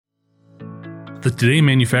The Today in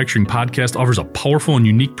Manufacturing podcast offers a powerful and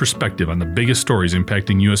unique perspective on the biggest stories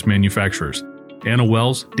impacting U.S. manufacturers. Anna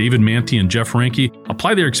Wells, David Manti, and Jeff Ranke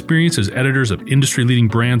apply their experience as editors of industry-leading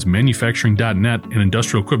brands Manufacturing.net and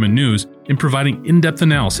Industrial Equipment News in providing in-depth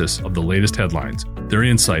analysis of the latest headlines. Their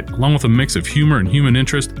insight, along with a mix of humor and human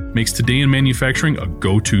interest, makes Today in Manufacturing a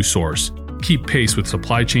go-to source. Keep pace with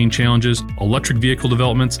supply chain challenges, electric vehicle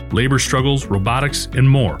developments, labor struggles, robotics, and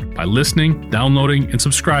more by listening, downloading, and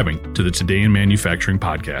subscribing to the Today in Manufacturing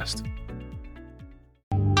podcast.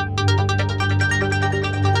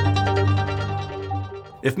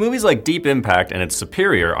 If movies like Deep Impact and its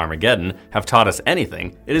superior, Armageddon, have taught us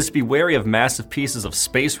anything, it is to be wary of massive pieces of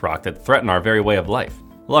space rock that threaten our very way of life.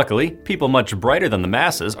 Luckily, people much brighter than the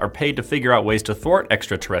masses are paid to figure out ways to thwart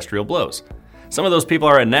extraterrestrial blows. Some of those people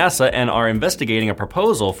are at NASA and are investigating a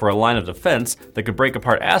proposal for a line of defense that could break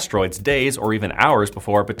apart asteroids days or even hours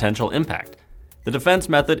before a potential impact. The defense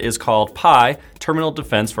method is called PI, Terminal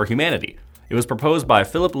Defense for Humanity. It was proposed by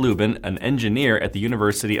Philip Lubin, an engineer at the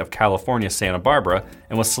University of California, Santa Barbara,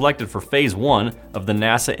 and was selected for Phase 1 of the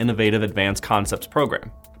NASA Innovative Advanced Concepts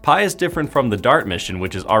program. PI is different from the DART mission,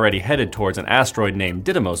 which is already headed towards an asteroid named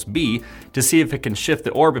Didymos B to see if it can shift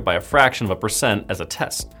the orbit by a fraction of a percent as a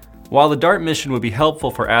test. While the DART mission would be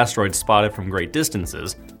helpful for asteroids spotted from great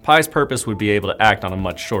distances, PI's purpose would be able to act on a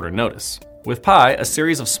much shorter notice. With PI, a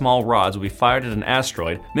series of small rods would be fired at an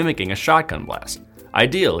asteroid, mimicking a shotgun blast.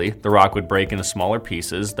 Ideally, the rock would break into smaller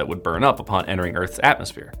pieces that would burn up upon entering Earth's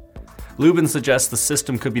atmosphere. Lubin suggests the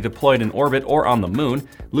system could be deployed in orbit or on the moon.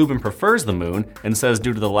 Lubin prefers the moon and says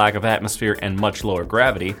due to the lack of atmosphere and much lower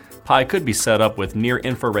gravity, PI could be set up with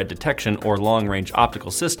near-infrared detection or long-range optical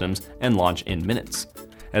systems and launch in minutes.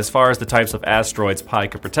 As far as the types of asteroids PI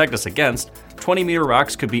could protect us against, 20-meter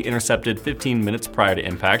rocks could be intercepted 15 minutes prior to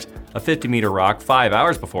impact, a 50-meter rock 5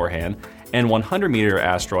 hours beforehand, and 100-meter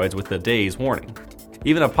asteroids with a day's warning.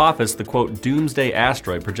 Even Apophis, the quote doomsday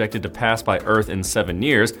asteroid projected to pass by Earth in 7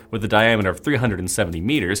 years with a diameter of 370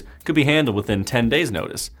 meters, could be handled within 10 days'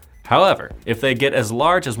 notice. However, if they get as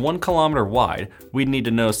large as 1 kilometer wide, we'd need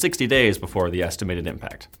to know 60 days before the estimated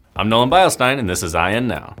impact. I'm Nolan Beilstein, and this is IN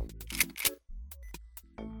Now.